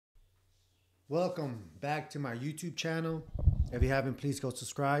Welcome back to my YouTube channel. If you haven't, please go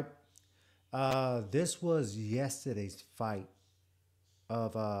subscribe. This was yesterday's fight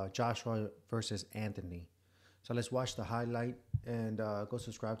of Joshua versus Anthony. So let's watch the highlight and go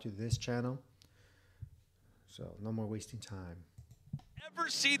subscribe to this channel. So no more wasting time. Ever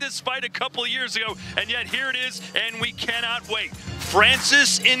see this fight a couple years ago, and yet here it is, and we cannot wait.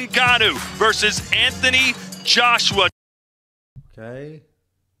 Francis Ngannous versus Anthony Joshua. Okay.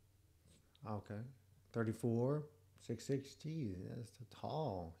 34, 6'6". Geez, that's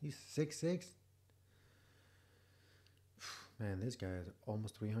tall. He's 6'6". Man, this guy is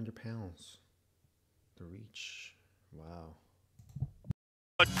almost 300 pounds. The reach. Wow.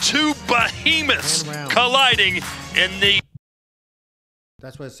 Two behemoths colliding in the...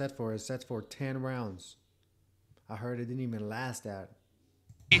 That's what it's set for. It's set for 10 rounds. I heard it didn't even last that.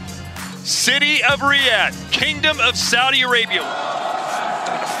 City of Riyadh, Kingdom of Saudi Arabia.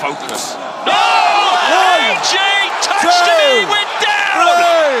 Focus. No! AJ touched him. He went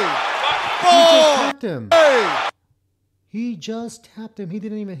down. He just tapped him. He just tapped him. He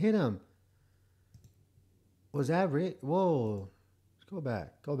didn't even hit him. Was that right? Whoa. Let's go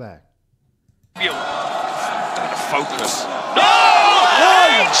back. Go back. Focus. No!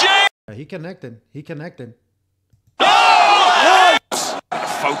 AJ! He connected. He connected. No!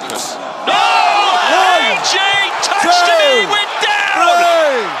 Focus. No! AJ touched him. He went down.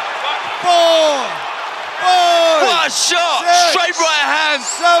 What a shot! Straight right hand.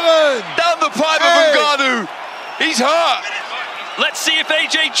 Down the pipe of Ngannous. He's hurt. Let's see if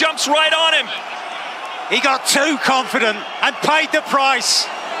AJ jumps right on him. He got too confident and paid the price.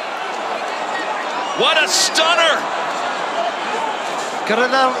 What a stunner. Got a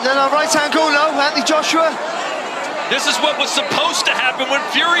little right angle low, Anthony Joshua. This is what was supposed to happen when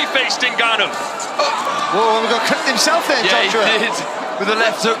Fury faced Ngannous. Whoa, he got clipped himself there, Joshua. He did. With the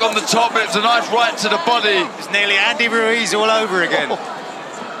left hook on the top, it's a nice right to the body. It's nearly Andy Ruiz all over again.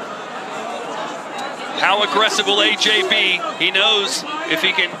 How aggressive will AJ be? He knows if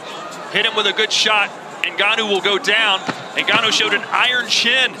he can hit him with a good shot, Ngannous will go down. Ngannous showed an iron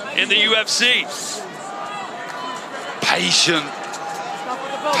chin in the UFC. Patience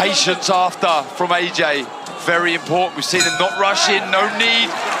after from AJ. Very important. We've seen him not rush in, no need,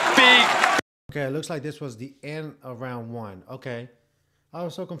 big. Okay, it looks like this was the end of round 1. Okay. I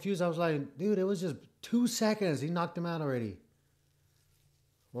was so confused. I was like, dude, it was just 2 seconds. He knocked him out already.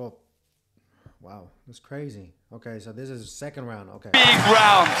 Well, wow, that's crazy. Okay, so this is the second round. Okay. Big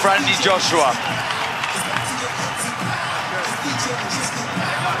round for Anthony Joshua.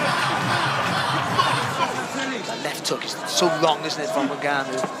 That left hook is so long, isn't it, from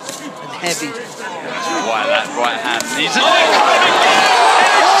Ngannous? And heavy. Why that right hand? He's Ngannous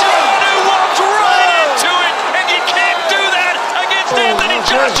walked right into it, and you can't do that against Anthony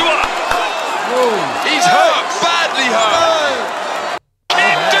Joshua. He's hurt, badly hurt.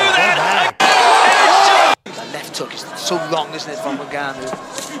 Can't do that. That left hook is so long, isn't it, from Ngannous?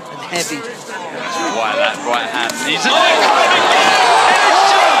 And heavy. Why that right hand? He's Ngannous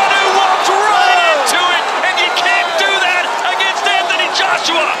walked right into it, and you can't do that against Anthony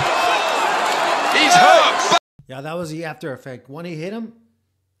Joshua. He's hurt. Yeah, that was the after effect. When he hit him,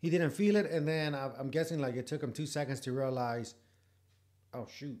 he didn't feel it, and then I'm guessing like it took him 2 seconds to realize, oh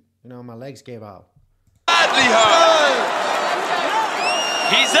shoot, you know, my legs gave out. Badly hurt.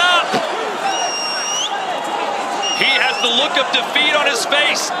 He's up. He has the look of defeat on his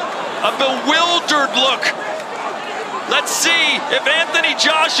face, a bewildered look. Let's see if Anthony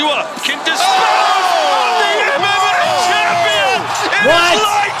Joshua can dispose of the MMA champion. What?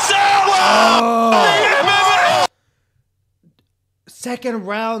 Lights out. Second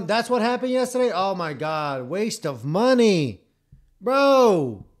round, that's what happened yesterday? Oh my God, waste of money.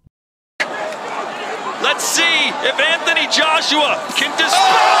 Bro. Let's see if Anthony Joshua can dispose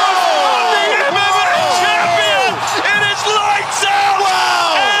of the MMA champion. It is lights out.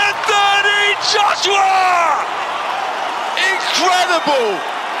 Wow. Anthony Joshua. Incredible.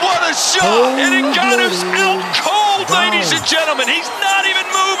 What a shot. And Ngannous out cold, ladies and gentlemen. He's not even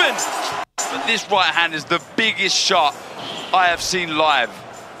moving. But this right hand is the biggest shot I have seen live.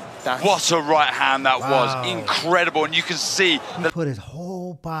 What a right hand that was. Incredible. And you can see he put his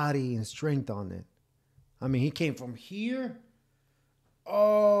whole body and strength on it. I mean, he came from here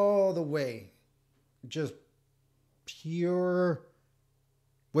all the way. Just pure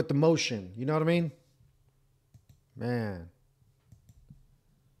with the motion. You know what I mean? Man.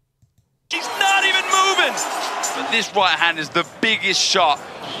 He's not even moving. But this right hand is the biggest shot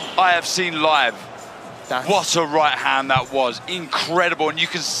I have seen live. What a right hand that was. Incredible. And you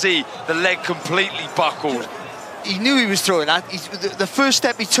can see the leg completely buckled. he knew he was throwing that. The first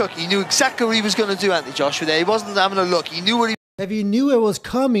step he took, he knew exactly what he was going to do, Anthony Joshua, there. He wasn't having a look. He knew what he... If you knew it was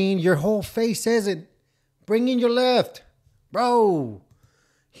coming, your whole face says it. Bring in your left. Bro,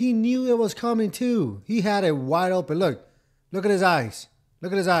 he knew it was coming too. He had it wide open. Look. Look at his eyes.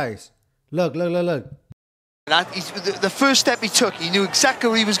 Look at his eyes. Look. The first step he took, he knew exactly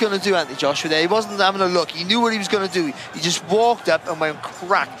what he was going to do, Anthony Joshua, there. He wasn't having a look. He knew what he was going to do. He just walked up and went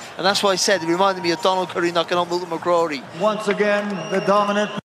crack. And that's why I said it reminded me of Donald Curry knocking on Wilton McGrory. Once again, the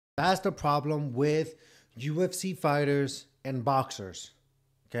dominant. That's the problem with UFC fighters and boxers.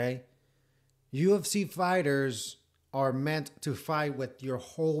 Okay? UFC fighters are meant to fight with your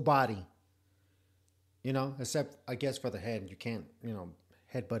whole body. You know, except, I guess, for the head. You can't, you know,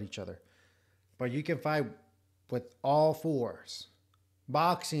 headbutt each other. But you can fight with all fours.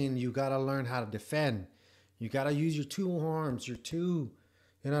 Boxing, you got to learn how to defend. You got to use your two arms, you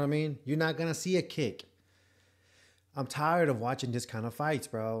know what I mean? You're not going to see a kick. I'm tired of watching this kind of fights,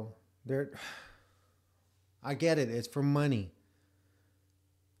 bro. I get it. It's for money.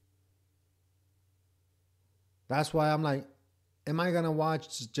 That's why I'm like, am I going to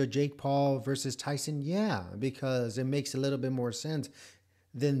watch Jake Paul versus Tyson? Yeah, because it makes a little bit more sense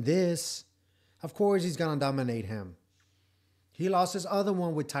than this. Of course, he's going to dominate him. He lost his other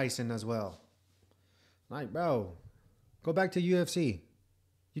one with Tyson as well. Like, bro, go back to UFC.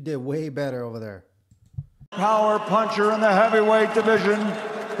 You did way better over there. Power puncher in the heavyweight division,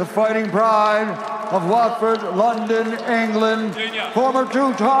 the fighting pride of Watford, London, England, former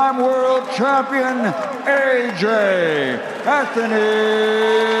two-time world champion, AJ Anthony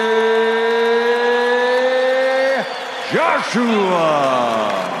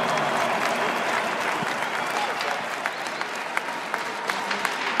Joshua.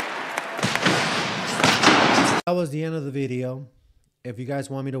 That was the end of the video. If you guys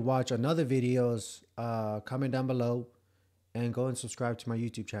want me to watch another videos, comment down below and go and subscribe to my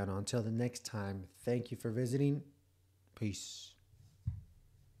YouTube channel. Until the next time, thank you for visiting. Peace.